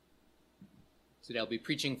Today I'll be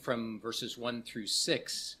preaching from verses 1 through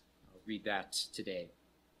 6. I'll read that today.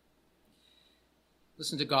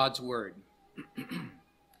 Listen to God's word.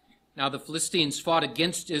 Now the Philistines fought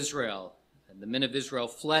against Israel, and the men of Israel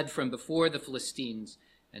fled from before the Philistines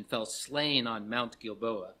and fell slain on Mount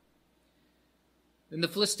Gilboa. Then the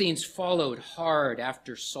Philistines followed hard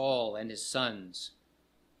after Saul and his sons,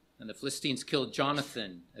 and the Philistines killed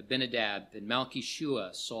Jonathan, Abinadab, and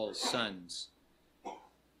Malchishua, Saul's sons.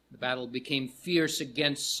 The battle became fierce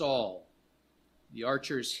against Saul. The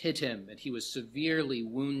archers hit him, and he was severely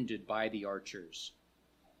wounded by the archers.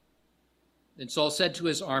 Then Saul said to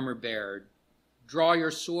his armor-bearer, "Draw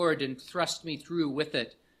your sword and thrust me through with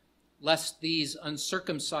it, lest these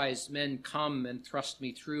uncircumcised men come and thrust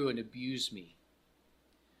me through and abuse me."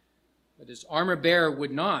 But his armor-bearer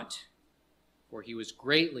would not, for he was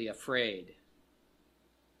greatly afraid.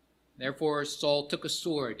 Therefore Saul took a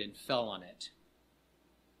sword and fell on it.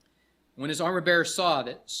 When his armor-bearer saw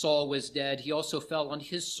that Saul was dead, he also fell on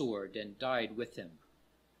his sword and died with him.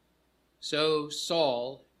 So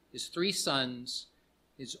Saul, his 3 sons,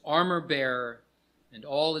 his armor-bearer, and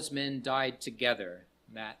all his men died together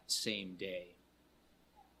that same day.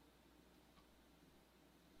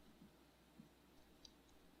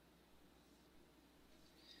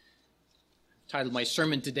 I've titled my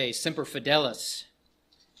sermon today, Semper Fidelis.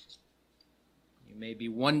 You may be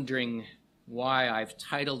wondering why I've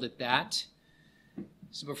titled it that.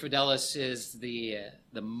 Semper Fidelis is the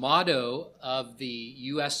motto of the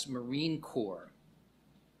U.S. Marine Corps.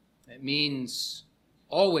 It means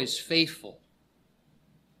always faithful.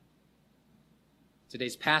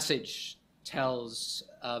 Today's passage tells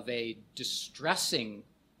of a distressing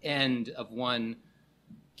end of one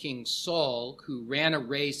King Saul who ran a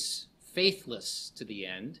race faithless to the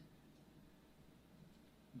end.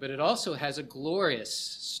 But it also has a glorious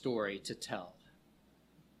story to tell.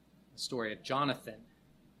 The story of Jonathan,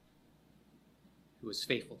 who was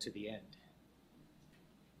faithful to the end.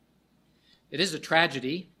 It is a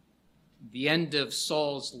tragedy, the end of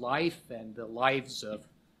Saul's life and the lives of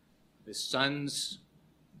his sons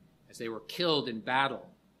as they were killed in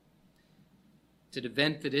battle. It's an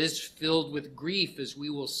event that is filled with grief, as we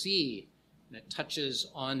will see, and it touches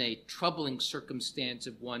on a troubling circumstance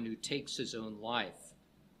of one who takes his own life.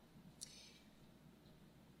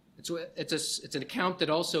 It's an account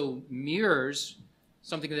that also mirrors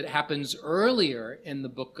something that happens earlier in the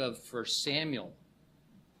book of 1 Samuel.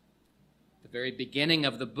 At the very beginning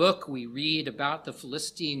of the book, we read about the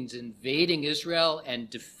Philistines invading Israel and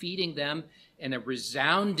defeating them in a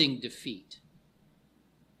resounding defeat.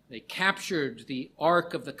 They captured the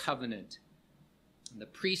Ark of the Covenant. And the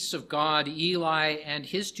priests of God, Eli and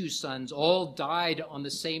his 2 sons, all died on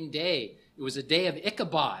the same day. It was a day of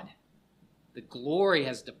Ichabod. The glory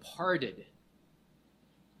has departed.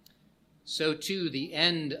 So too, the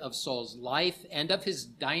end of Saul's life and of his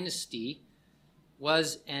dynasty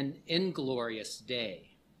was an inglorious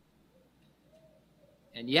day.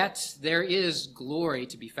 And yet there is glory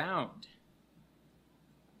to be found.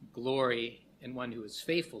 Glory in one who is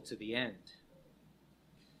faithful to the end.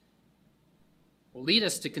 Will lead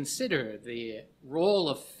us to consider the role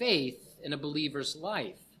of faith in a believer's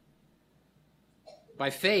life. By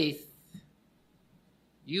faith,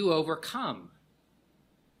 you overcome.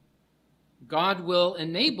 God will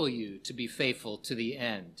enable you to be faithful to the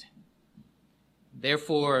end.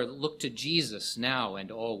 Therefore, look to Jesus now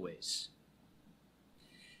and always.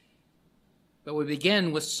 But we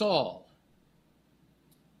begin with Saul.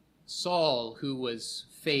 Saul, who was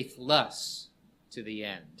faithless to the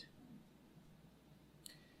end.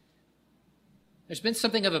 There's been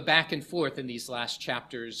something of a back and forth in these last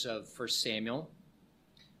chapters of 1 Samuel.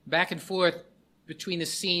 Back and forth between the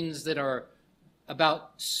scenes that are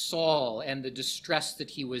about Saul and the distress that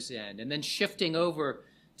he was in, and then shifting over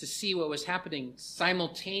to see what was happening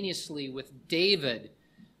simultaneously with David,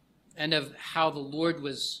 and of how the Lord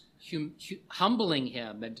was humbling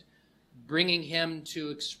him and bringing him to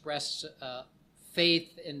express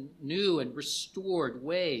faith in new and restored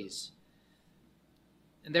ways.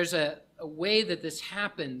 And there's a way that this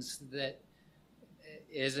happens that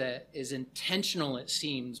is intentional, it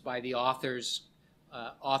seems, by the author's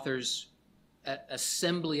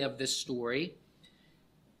assembly of this story.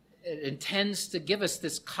 It intends to give us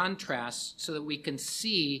this contrast so that we can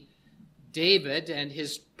see David and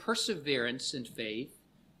his perseverance in faith,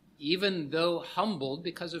 even though humbled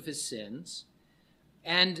because of his sins,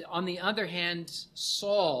 and on the other hand,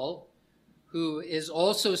 Saul, who is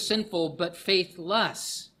also sinful but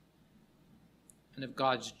faithless, and of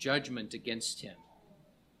God's judgment against him.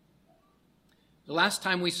 The last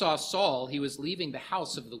time we saw Saul, he was leaving the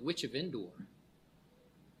house of the witch of Endor.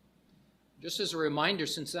 Just as a reminder,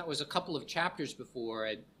 since that was a couple of chapters before,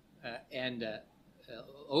 and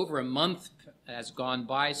over a month has gone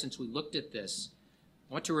by since we looked at this,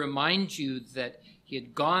 I want to remind you that he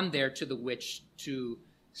had gone there to the witch to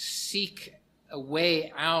seek a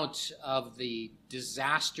way out of the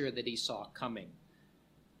disaster that he saw coming.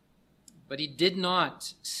 But he did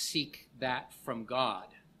not seek that from God.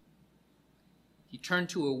 He turned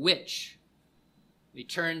to a witch. He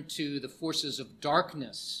turned to the forces of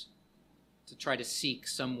darkness to try to seek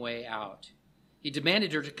some way out. He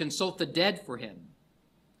demanded her to consult the dead for him,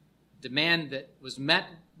 a demand that was met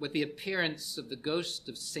with the appearance of the ghost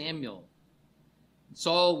of Samuel.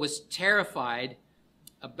 Saul was terrified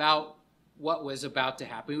about what was about to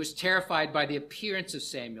happen. He was terrified by the appearance of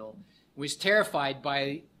Samuel. He was terrified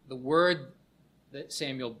by the word that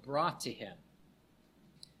Samuel brought to him.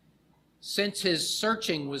 Since his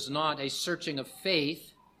searching was not a searching of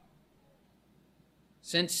faith,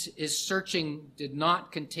 since his searching did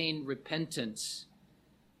not contain repentance,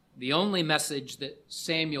 the only message that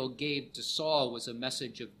Samuel gave to Saul was a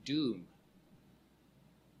message of doom.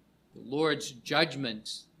 The Lord's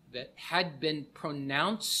judgment that had been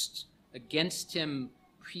pronounced against him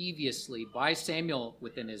previously by Samuel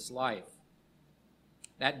within his life.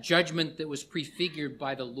 That judgment that was prefigured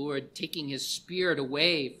by the Lord taking his spirit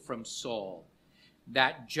away from Saul.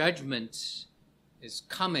 That judgment is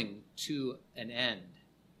coming to an end.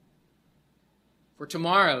 For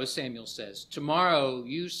tomorrow, Samuel says, tomorrow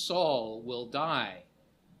you, Saul, will die,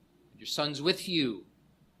 and your sons with you,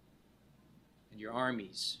 and your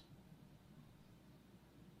armies.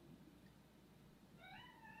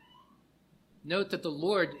 Note that the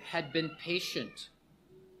Lord had been patient.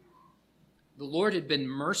 The Lord had been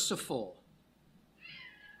merciful.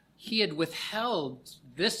 He had withheld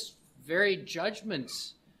this very judgment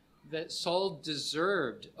that Saul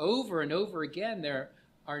deserved over and over again. There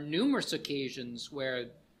are numerous occasions where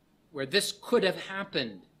this could have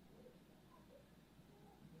happened.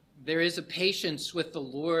 There is a patience with the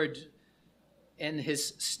Lord and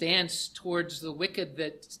his stance towards the wicked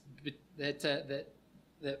that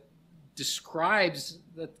describes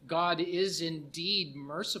that God is indeed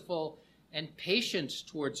merciful and patient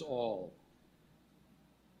towards all.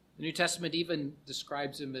 The New Testament even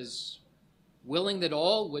describes him as willing that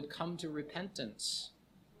all would come to repentance.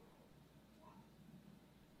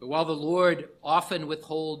 But while the Lord often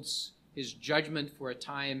withholds his judgment for a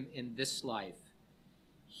time in this life,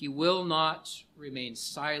 he will not remain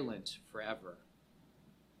silent forever.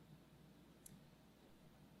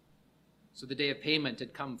 So the day of payment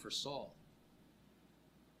had come for Saul,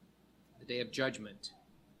 the day of judgment.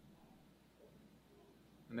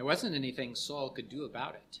 And there wasn't anything Saul could do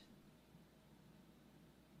about it.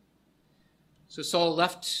 So Saul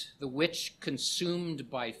left the witch consumed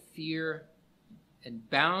by fear and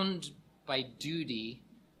bound by duty,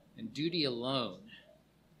 and duty alone,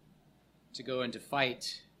 to go and to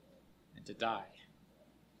fight and to die.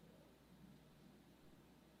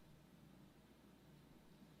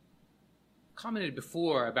 I commented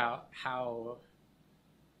before about how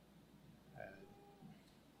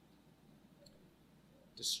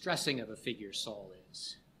distressing of a figure Saul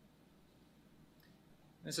is.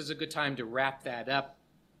 This is a good time to wrap that up,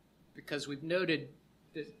 because we've noted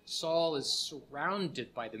that Saul is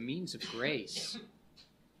surrounded by the means of grace.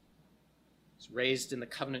 He's raised in the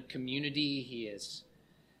covenant community.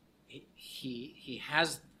 He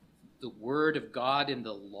has the word of God in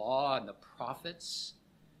the law and the prophets.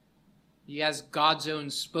 He has God's own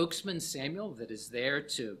spokesman, Samuel, that is there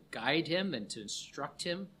to guide him and to instruct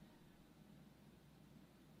him.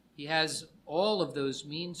 He has all of those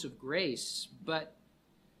means of grace, but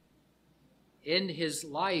in his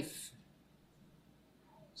life,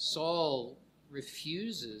 Saul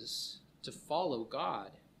refuses to follow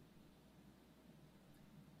God.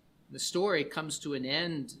 The story comes to an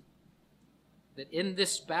end that in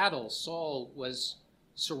this battle, Saul was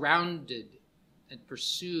surrounded and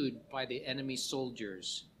pursued by the enemy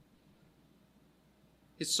soldiers.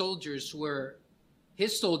 His soldiers were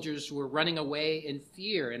running away in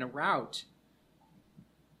fear in a rout.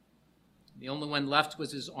 The only one left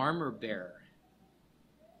was his armor bearer.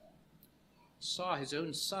 He saw his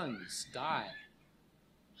own sons die.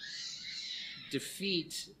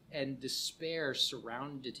 Defeat and despair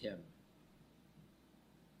surrounded him.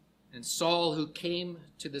 And Saul, who came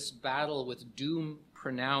to this battle with doom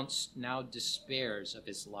pronounced, now despairs of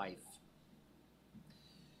his life.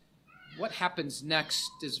 What happens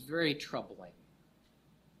next is very troubling.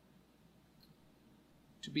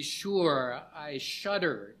 To be sure, I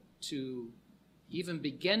shudder to even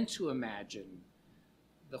begin to imagine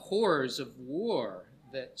the horrors of war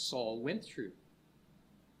that Saul went through.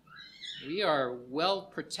 We are well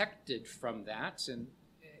protected from that, and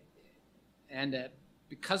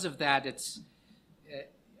because of that,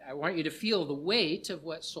 I want you to feel the weight of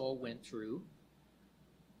what Saul went through.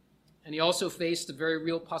 And he also faced the very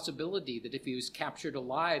real possibility that if he was captured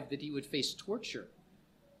alive, that he would face torture,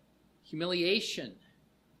 humiliation,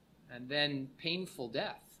 and then painful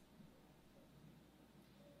death.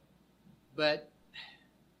 But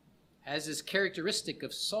as is characteristic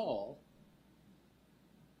of Saul,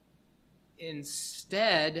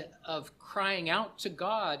 instead of crying out to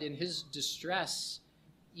God in his distress,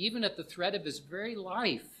 even at the threat of his very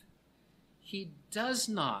life, he does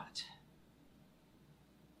not.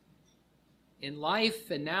 In life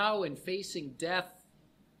and now in facing death,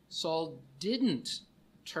 Saul didn't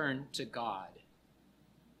turn to God.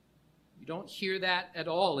 You don't hear that at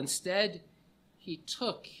all. Instead, he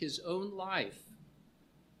took his own life.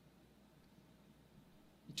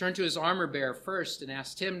 He turned to his armor bearer first and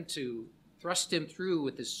asked him to thrust him through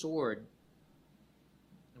with his sword.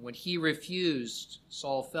 And when he refused,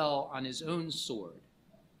 Saul fell on his own sword,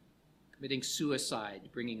 committing suicide,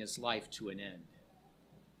 bringing his life to an end.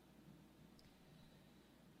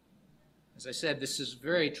 As I said, this is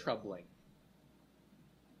very troubling.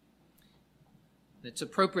 It's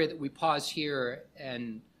appropriate that we pause here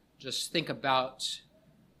and just think about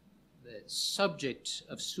the subject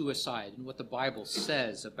of suicide and what the Bible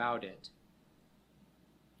says about it.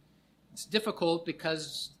 It's difficult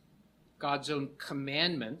because God's own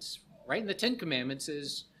commandment, right in the Ten Commandments,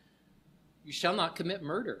 is you shall not commit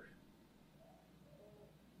murder.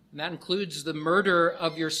 And that includes the murder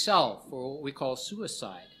of yourself, or what we call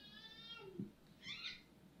suicide.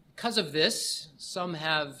 Because of this, some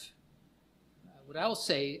have, what I'll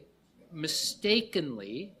say,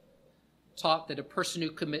 mistakenly taught that a person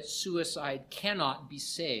who commits suicide cannot be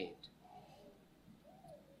saved.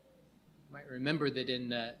 You might remember that in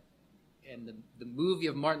the movie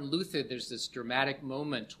of Martin Luther, there's this dramatic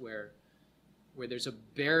moment where there's a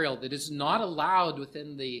burial that is not allowed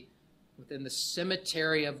within the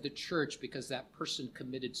cemetery of the church because that person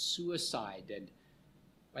committed suicide. And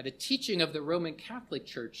by the teaching of the Roman Catholic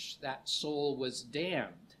Church, that soul was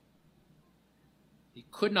damned. He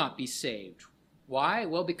could not be saved. Why?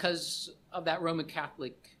 Well, because of that Roman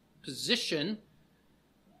Catholic position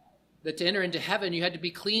that to enter into heaven, you had to be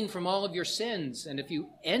clean from all of your sins. And if you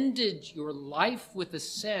ended your life with a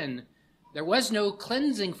sin, there was no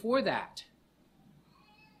cleansing for that.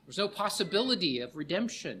 There was no possibility of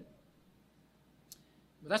redemption.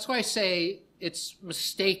 But that's why I say it's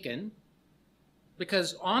mistaken,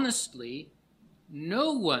 because honestly,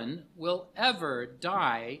 no one will ever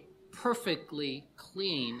die perfectly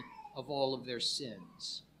clean of all of their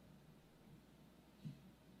sins.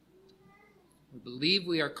 We believe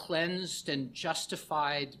we are cleansed and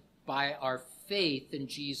justified by our faith in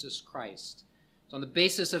Jesus Christ. It's on the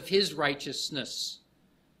basis of his righteousness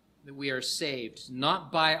that we are saved, not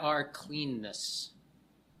by our cleanness.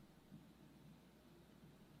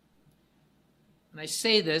 And I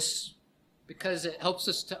say this because it helps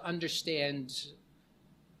us to understand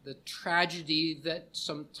the tragedy that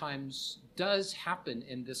sometimes does happen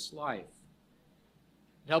in this life.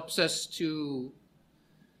 It helps us to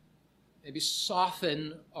maybe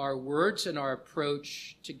soften our words and our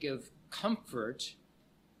approach to give comfort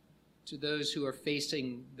to those who are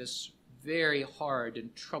facing this very hard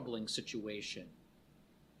and troubling situation.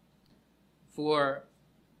 For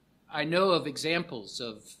I know of examples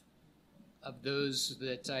of those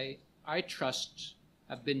that I trust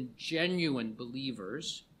have been genuine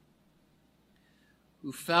believers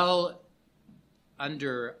who fell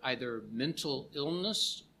under either mental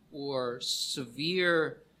illness or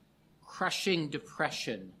severe crushing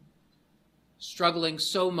depression, struggling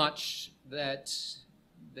so much that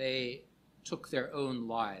they took their own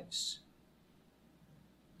lives.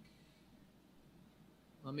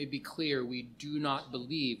 Let me be clear, we do not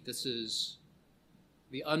believe this is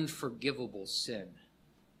the unforgivable sin.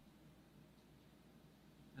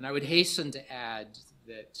 And I would hasten to add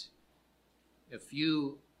that if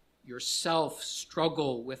you yourself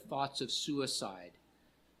struggle with thoughts of suicide,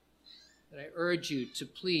 that I urge you to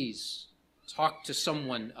please talk to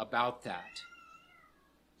someone about that,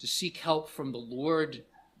 to seek help from the Lord,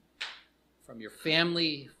 from your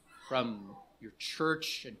family, from your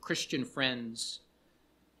church and Christian friends.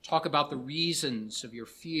 Talk about the reasons of your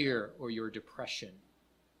fear or your depression.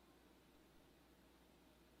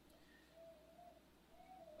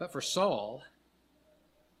 But for Saul,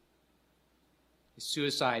 his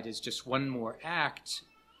suicide is just one more act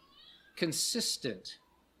consistent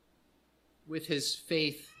with his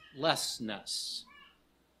faithlessness.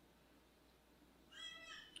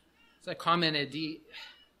 As I commented,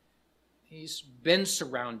 He's been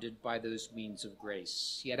surrounded by those means of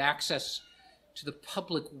grace. He had access to the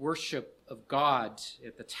public worship of God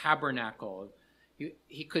at the tabernacle.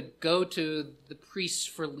 He could go to the priests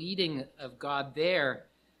for leading of God there.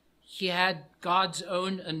 He had God's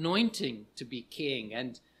own anointing to be king,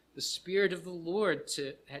 and the Spirit of the Lord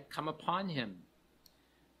had come upon him.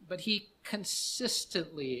 But he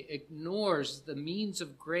consistently ignores the means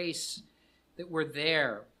of grace that were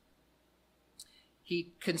there.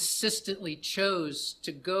 He consistently chose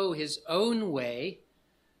to go his own way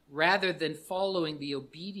rather than following an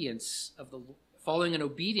obedience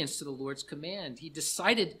to the Lord's command. He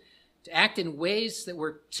decided to act in ways that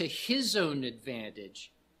were to his own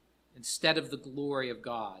advantage instead of the glory of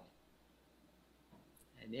God.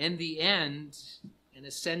 And in the end, in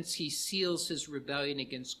a sense, he seals his rebellion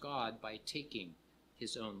against God by taking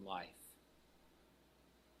his own life.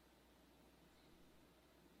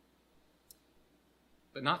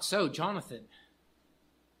 But not so Jonathan.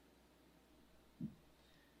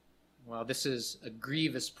 While this is a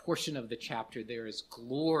grievous portion of the chapter, there is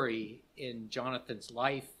glory in Jonathan's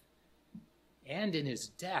life and in his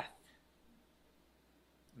death.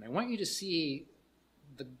 And I want you to see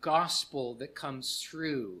the gospel that comes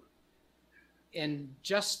through in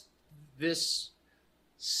just this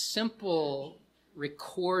simple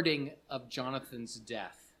recording of Jonathan's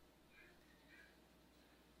death.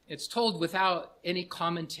 It's told without any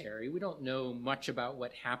commentary. We don't know much about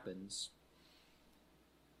what happens.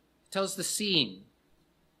 It tells the scene.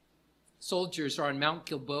 Soldiers are on Mount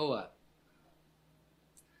Gilboa.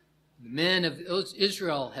 The men of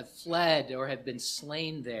Israel have fled or have been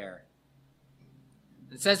slain there.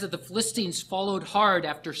 It says that the Philistines followed hard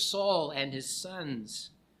after Saul and his sons.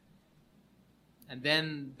 And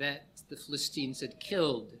then that the Philistines had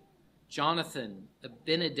killed Jonathan,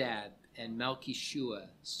 Abinadab, and Malchishua,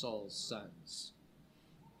 Saul's sons.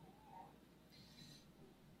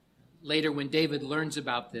 Later, when David learns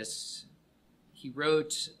about this, he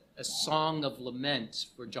wrote a song of lament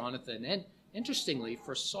for Jonathan, and interestingly,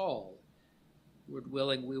 for Saul. Lord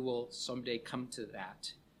willing, we will someday come to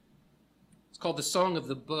that. It's called the Song of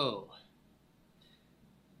the Bow.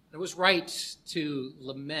 It was right to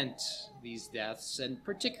lament these deaths, and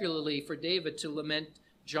particularly for David to lament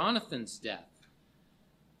Jonathan's death,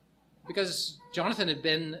 because Jonathan had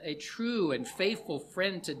been a true and faithful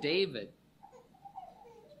friend to David.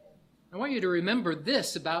 I want you to remember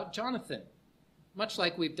this about Jonathan. Much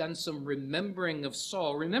like we've done some remembering of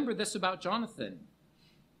Saul, remember this about Jonathan.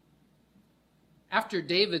 After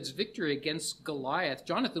David's victory against Goliath,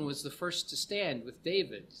 Jonathan was the first to stand with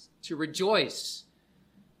David, to rejoice,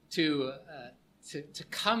 to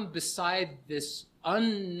come beside this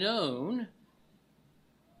unknown,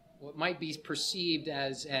 what might be perceived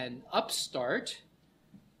as an upstart,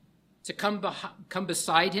 to come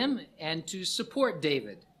beside him and to support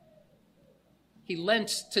David. He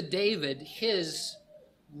lent to David his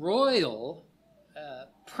royal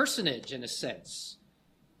personage, in a sense.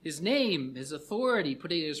 His name, his authority,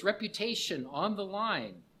 putting his reputation on the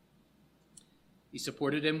line. He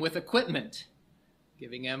supported him with equipment,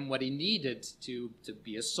 giving him what he needed to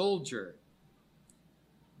be a soldier.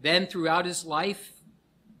 Then throughout his life,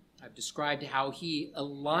 I've described how he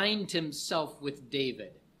aligned himself with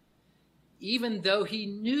David, even though he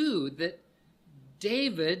knew that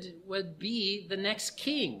David would be the next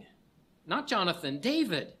king. Not Jonathan,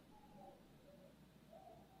 David.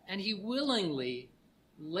 And he willingly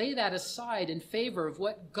lay that aside in favor of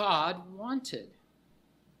what God wanted.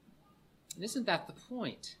 And isn't that the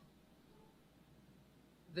point?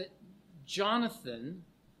 That Jonathan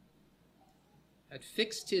had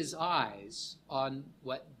fixed his eyes on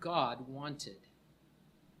what God wanted.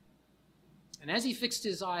 And as he fixed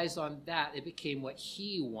his eyes on that, it became what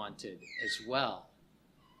he wanted as well.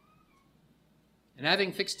 And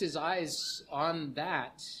having fixed his eyes on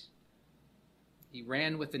that, he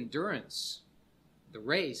ran with endurance the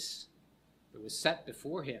race that was set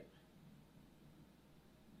before him.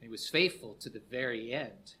 He was faithful to the very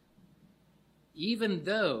end, even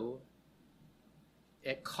though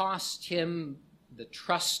it cost him the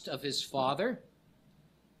trust of his father.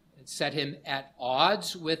 It set him at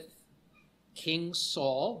odds with King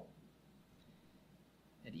Saul.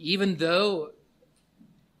 And even though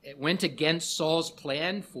it went against Saul's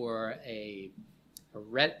plan for a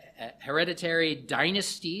hereditary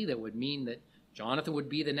dynasty that would mean that Jonathan would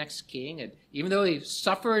be the next king, and even though he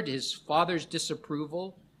suffered his father's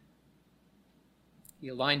disapproval, he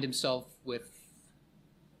aligned himself with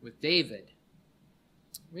David.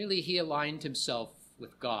 Really, he aligned himself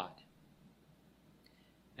with God.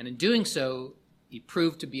 And in doing so, he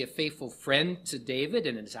proved to be a faithful friend to David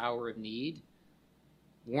in his hour of need.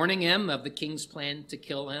 warning him of the king's plan to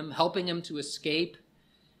kill him, helping him to escape,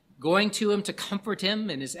 going to him to comfort him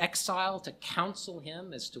in his exile, to counsel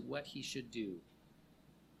him as to what he should do.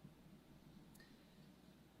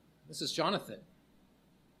 This is Jonathan,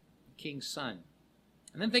 the king's son.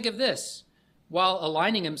 And then think of this. While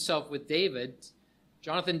aligning himself with David,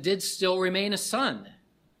 Jonathan did still remain a son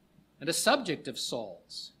and a subject of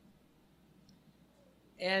Saul's.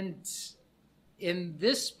 And in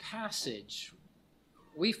this passage,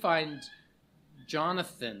 we find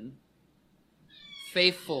Jonathan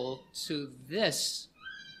faithful to this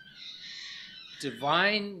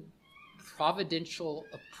divine providential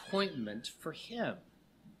appointment for him.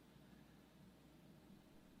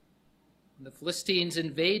 When the Philistines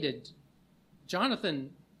invaded,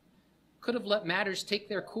 Jonathan could have let matters take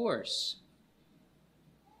their course.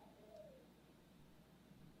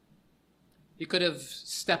 He could have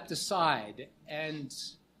stepped aside and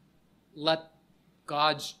let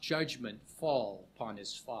God's judgment fall upon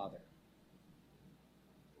his father.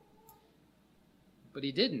 But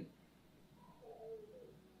he didn't.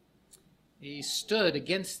 He stood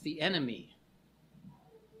against the enemy.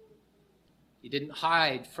 He didn't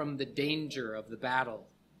hide from the danger of the battle,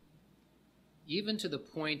 even to the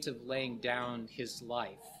point of laying down his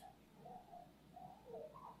life.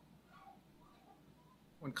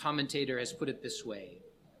 One commentator has put it this way: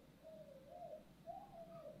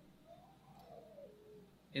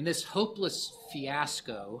 in this hopeless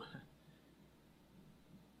fiasco,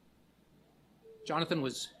 Jonathan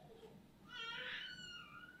was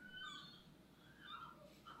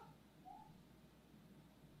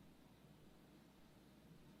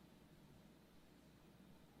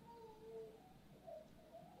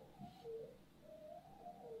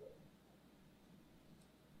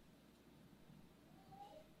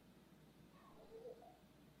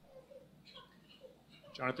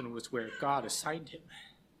where God assigned him,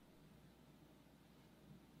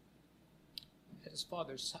 at his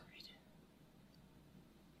father's side.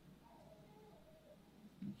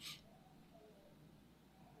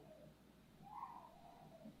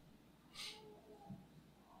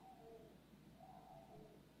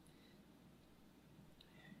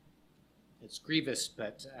 It's grievous,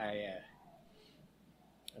 but I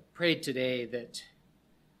prayed today that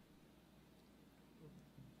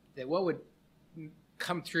what would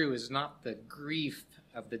come through is not the grief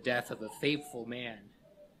of the death of a faithful man,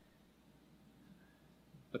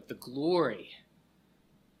 but the glory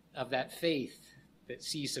of that faith that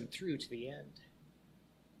sees him through to the end.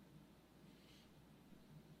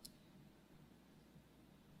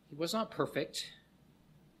 He was not perfect.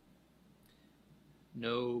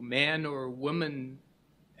 No man or woman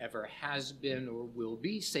ever has been or will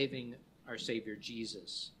be saving our Savior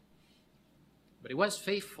Jesus. But he was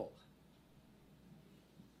faithful.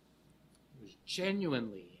 He was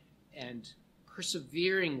genuinely and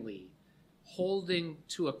perseveringly holding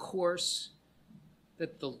to a course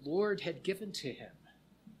that the Lord had given to him.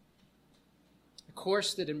 A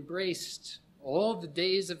course that embraced all the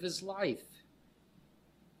days of his life.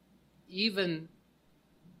 Even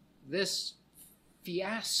this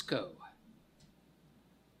fiasco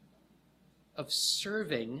of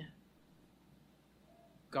serving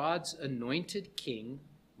God's anointed king,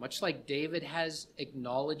 much like David has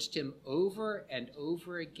acknowledged him over and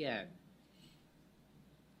over again.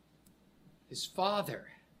 His father,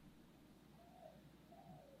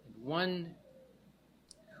 and one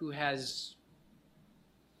who has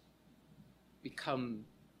become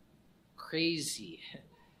crazy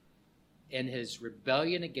in his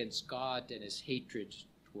rebellion against God and his hatred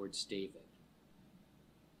towards David.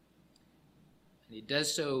 And he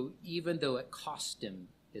does so even though it cost him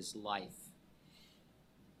his life.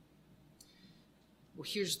 Well,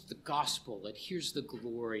 here's the gospel, and here's the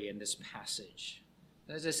glory in this passage.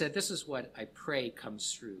 As I said, this is what I pray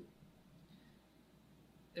comes through.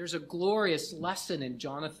 There's a glorious lesson in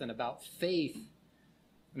Jonathan about faith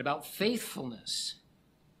and about faithfulness.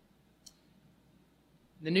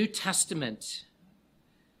 In the New Testament,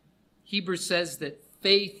 Hebrews says that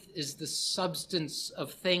faith is the substance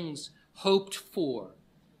of things hoped for,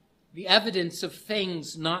 the evidence of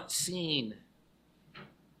things not seen.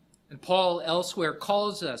 And Paul elsewhere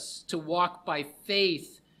calls us to walk by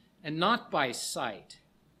faith and not by sight.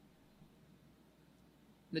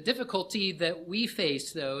 The difficulty that we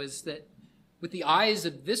face, though, is that with the eyes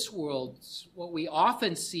of this world, what we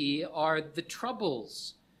often see are the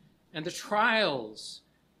troubles and the trials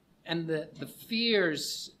and the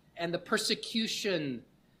fears and the persecution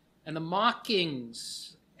and the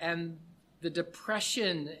mockings and the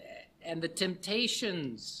depression and the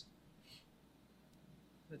temptations.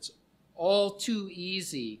 It's all too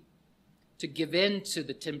easy to give in to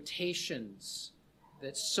the temptations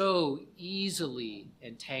that so easily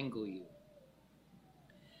entangle you.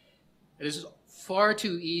 It is far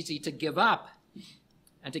too easy to give up,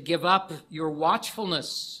 and to give up your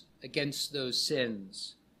watchfulness against those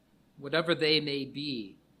sins, whatever they may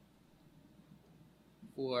be.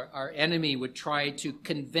 For our enemy would try to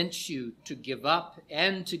convince you to give up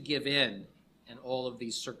and to give in all of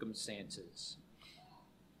these circumstances.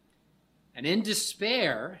 And in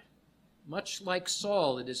despair, much like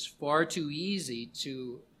Saul, it is far too easy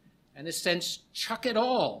to, in a sense, chuck it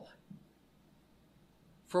all.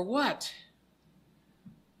 For what?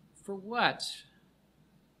 For what?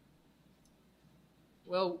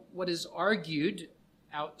 Well, what is argued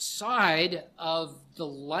outside of the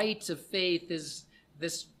light of faith is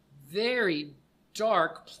this very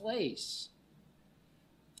dark place.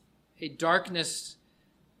 A darkness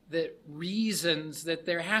that reasons that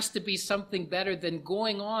there has to be something better than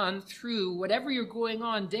going on through whatever you're going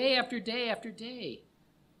on day after day after day.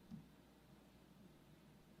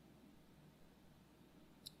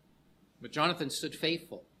 But Jonathan stood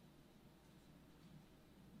faithful.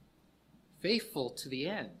 Faithful to the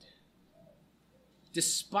end.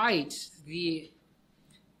 Despite the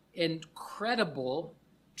incredible,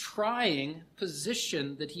 trying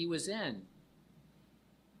position that he was in.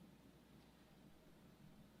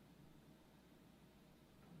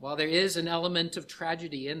 While there is an element of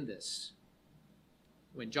tragedy in this,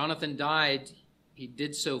 when Jonathan died, he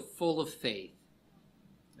did so full of faith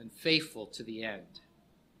and faithful to the end.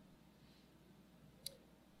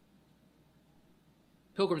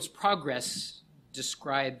 Pilgrim's Progress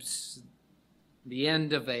describes the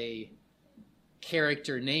end of a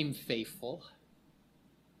character named Faithful,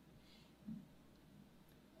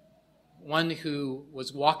 one who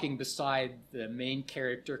was walking beside the main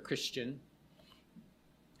character, Christian,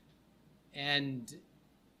 and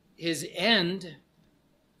his end,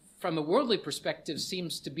 from a worldly perspective,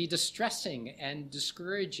 seems to be distressing and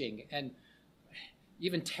discouraging and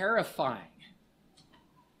even terrifying.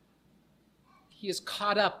 He is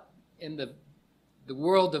caught up in the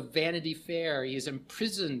world of Vanity Fair. He is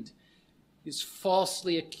imprisoned. He is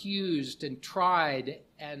falsely accused and tried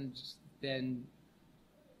and then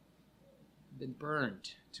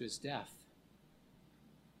burned to his death.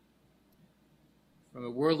 From a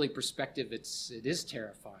worldly perspective, it is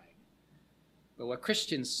terrifying. But what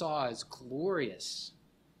Christians saw is glorious.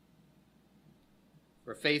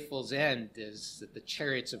 For Faithful's end is that the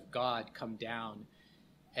chariots of God come down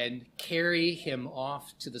and carry him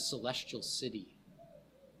off to the celestial city.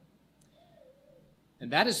 And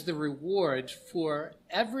that is the reward for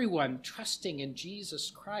everyone trusting in Jesus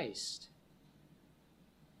Christ.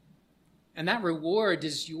 And that reward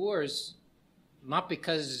is yours, not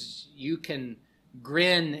because you can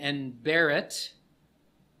grin and bear it,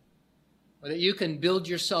 or that you can build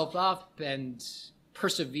yourself up and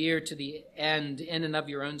persevere to the end in and of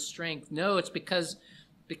your own strength. No, it's because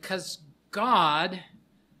God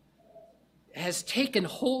has taken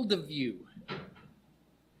hold of you.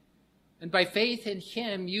 And by faith in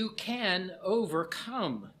him, you can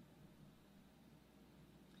overcome.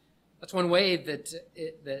 That's one way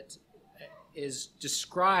that is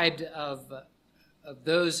described of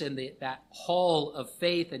those in that hall of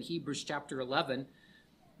faith in Hebrews chapter 11,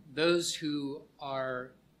 those who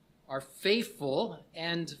are faithful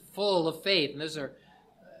and full of faith. And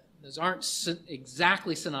those aren't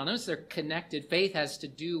exactly synonymous. They're connected. Faith has to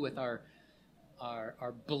do with our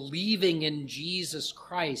believing in Jesus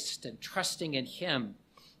Christ and trusting in him.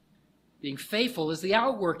 Being faithful is the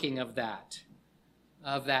outworking of that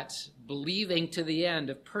believing to the end,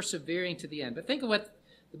 of persevering to the end. But think of what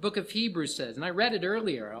the book of Hebrews says, and I read it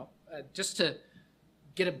earlier, just to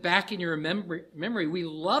get it back in your memory. We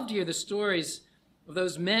love to hear the stories of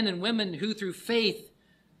those men and women who through faith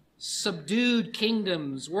subdued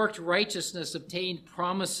kingdoms, worked righteousness, obtained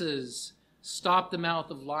promises, stopped the mouth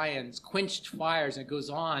of lions, quenched fires, and it goes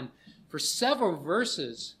on for several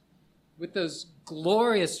verses with those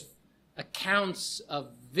glorious accounts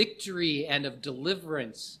of victory and of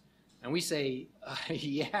deliverance. And we say,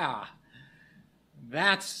 yeah,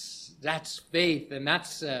 that's faith, and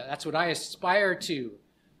that's what I aspire to.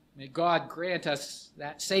 May God grant us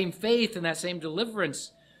that same faith and that same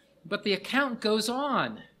deliverance. But the account goes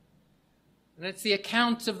on, and it's the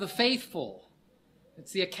account of the faithful.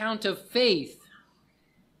 It's the account of faith.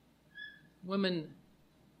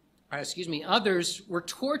 Others were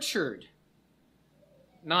tortured,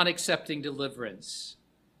 not accepting deliverance.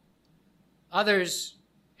 Others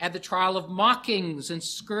had the trial of mockings and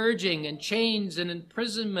scourging and chains and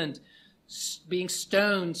imprisonment, being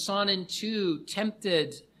stoned, sawn in two,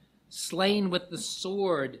 tempted, slain with the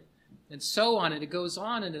sword, and so on. And it goes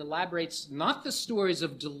on and it elaborates not the stories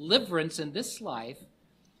of deliverance in this life,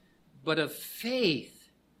 but of faith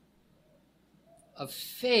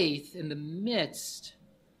in the midst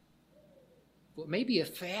of what may be a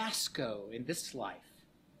fiasco in this life,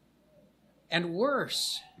 and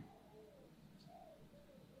worse.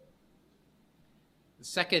 The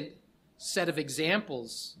second set of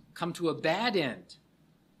examples come to a bad end,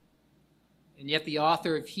 and yet the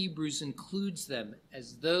author of Hebrews includes them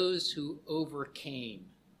as those who overcame.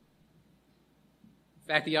 In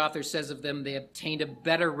fact, the author says of them, they obtained a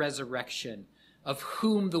better resurrection, of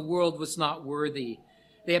whom the world was not worthy.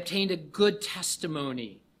 They obtained a good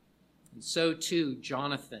testimony. And so too,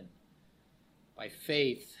 Jonathan, by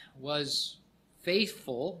faith, was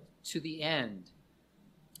faithful to the end.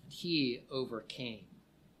 And he overcame.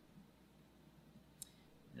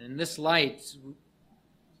 And in this light,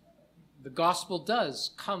 the gospel does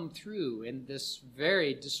come through in this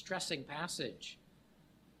very distressing passage.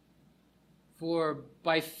 For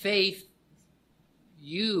by faith,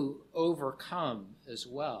 you overcome as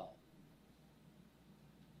well.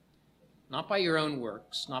 Not by your own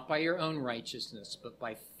works, not by your own righteousness, but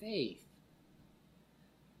by faith.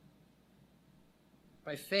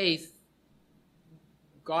 By faith,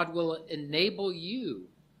 God will enable you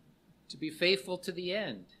to be faithful to the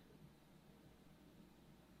end.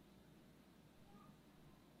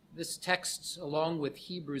 This text, along with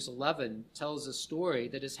Hebrews 11, tells a story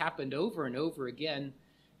that has happened over and over again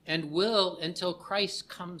and will until Christ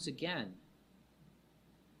comes again.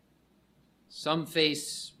 Some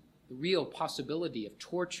face the real possibility of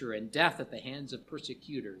torture and death at the hands of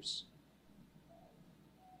persecutors.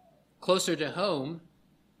 Closer to home,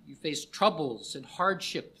 you face troubles and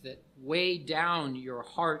hardship that weigh down your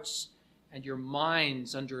hearts and your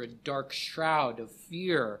minds under a dark shroud of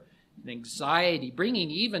fear and anxiety, bringing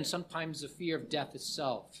even sometimes the fear of death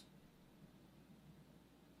itself.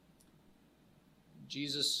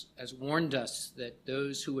 Jesus has warned us that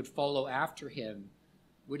those who would follow after him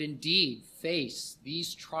would indeed face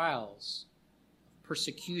these trials of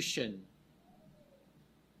persecution.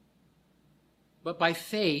 But by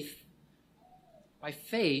faith,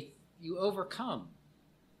 you overcome.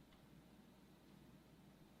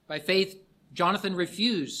 By faith, Jonathan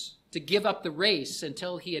refused to give up the race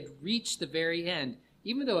until he had reached the very end,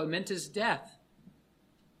 even though it meant his death.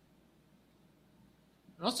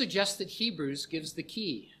 And I'll suggest that Hebrews gives the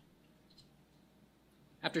key.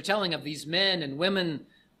 After telling of these men and women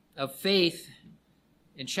of faith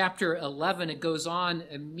in chapter 11, it goes on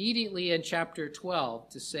immediately in chapter 12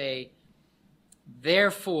 to say,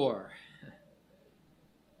 Therefore,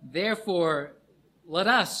 let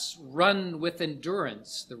us run with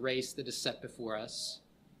endurance the race that is set before us,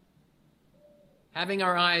 having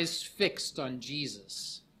our eyes fixed on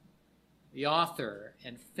Jesus, the author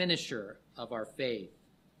and finisher of our faith.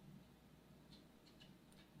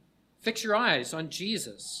 Fix your eyes on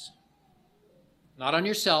Jesus, not on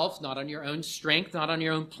yourself, not on your own strength, not on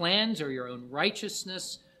your own plans or your own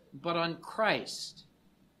righteousness, but on Christ.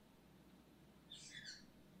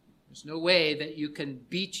 There's no way that you can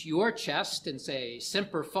beat your chest and say,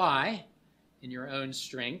 Semper Fi, in your own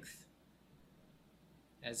strength,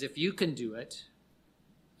 as if you can do it.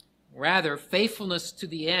 Rather, faithfulness to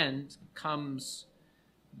the end comes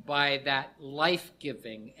by that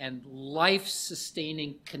life-giving and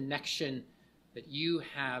life-sustaining connection that you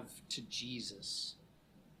have to Jesus.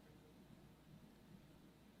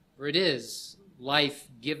 For it is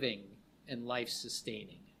life-giving and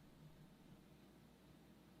life-sustaining.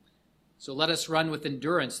 So let us run with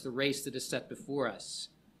endurance the race that is set before us,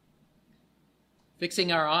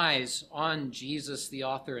 fixing our eyes on Jesus, the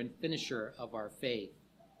author and finisher of our faith.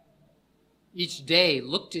 Each day,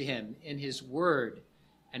 look to him in his word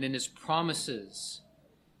and in his promises.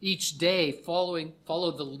 Each day, follow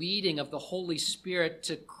the leading of the Holy Spirit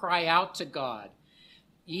to cry out to God,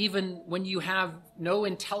 even when you have no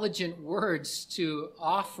intelligent words to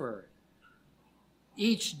offer.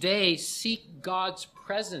 Each day, seek God's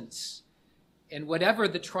presence in whatever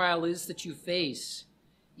the trial is that you face,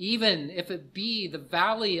 even if it be the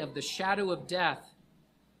valley of the shadow of death.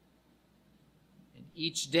 And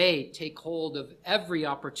each day, take hold of every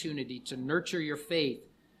opportunity to nurture your faith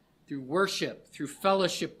through worship, through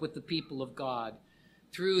fellowship with the people of God,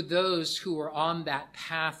 through those who are on that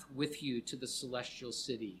path with you to the celestial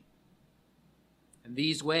city. In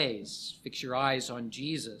these ways, fix your eyes on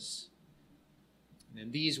Jesus. And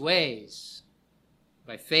in these ways,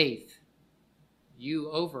 by faith,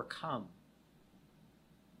 you overcome,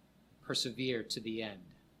 persevere to the end.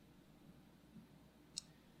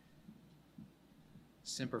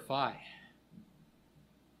 Semper Fi.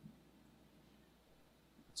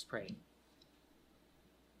 Let's pray.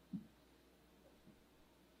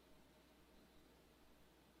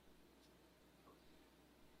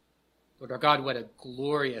 Lord our God, what a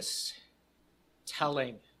glorious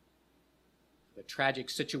telling of a tragic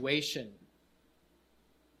situation.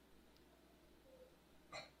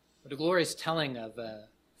 What a glorious telling of a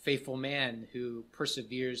faithful man who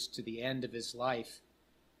perseveres to the end of his life,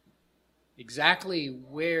 exactly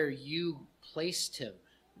where you placed him.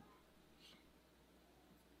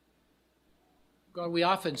 God, we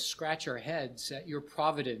often scratch our heads at your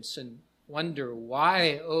providence and wonder,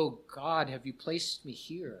 why, oh God, have you placed me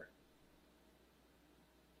here?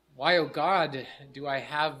 Why, oh God, do I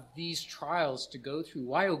have these trials to go through?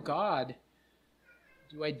 Why, oh God,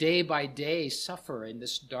 do I day by day suffer in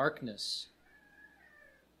this darkness?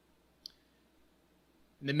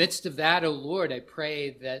 In the midst of that, O Lord, I pray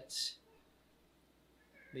that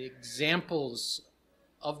the examples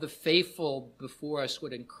of the faithful before us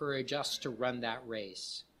would encourage us to run that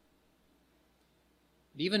race.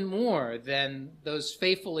 But even more than those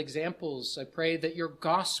faithful examples, I pray that your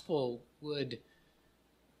gospel would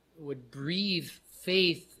breathe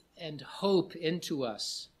faith and hope into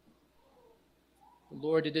us.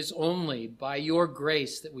 Lord, it is only by your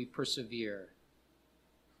grace that we persevere.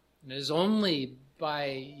 And it is only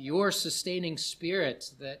by your sustaining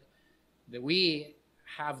spirit that we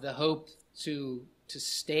have the hope to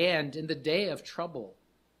stand in the day of trouble.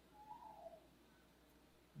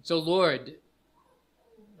 So, Lord,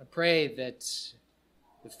 I pray that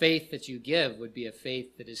the faith that you give would be a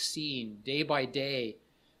faith that is seen day by day,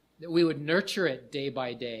 that we would nurture it day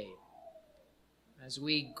by day as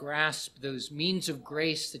we grasp those means of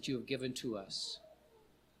grace that you have given to us.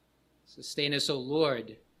 Sustain us, O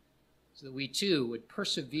Lord, so that we too would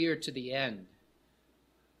persevere to the end.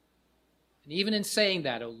 And even in saying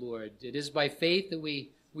that, O Lord, it is by faith that we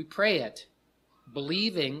pray it,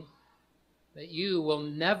 believing that you will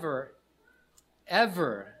never,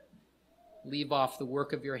 ever leave off the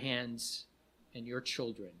work of your hands and your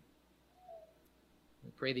children. We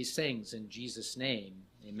pray these things in Jesus' name.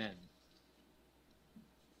 Amen.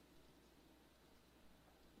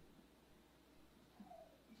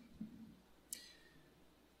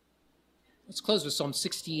 Let's close with Psalm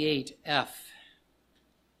 68F.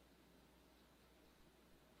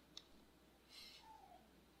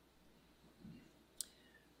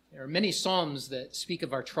 There are many psalms that speak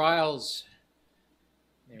of our trials.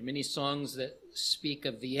 There are many songs that speak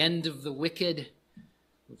of the end of the wicked.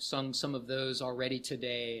 We've sung some of those already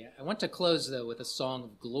today. I want to close, though, with a song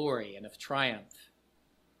of glory and of triumph.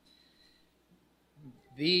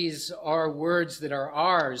 These are words that are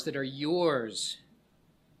ours, that are yours.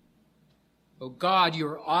 O God, you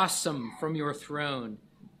are awesome from your throne.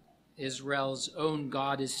 Israel's own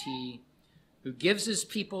God is he, who gives his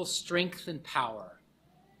people strength and power.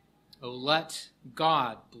 O let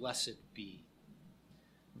God blessed be.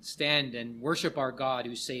 Stand and worship our God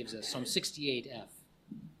who saves us. Psalm 68F.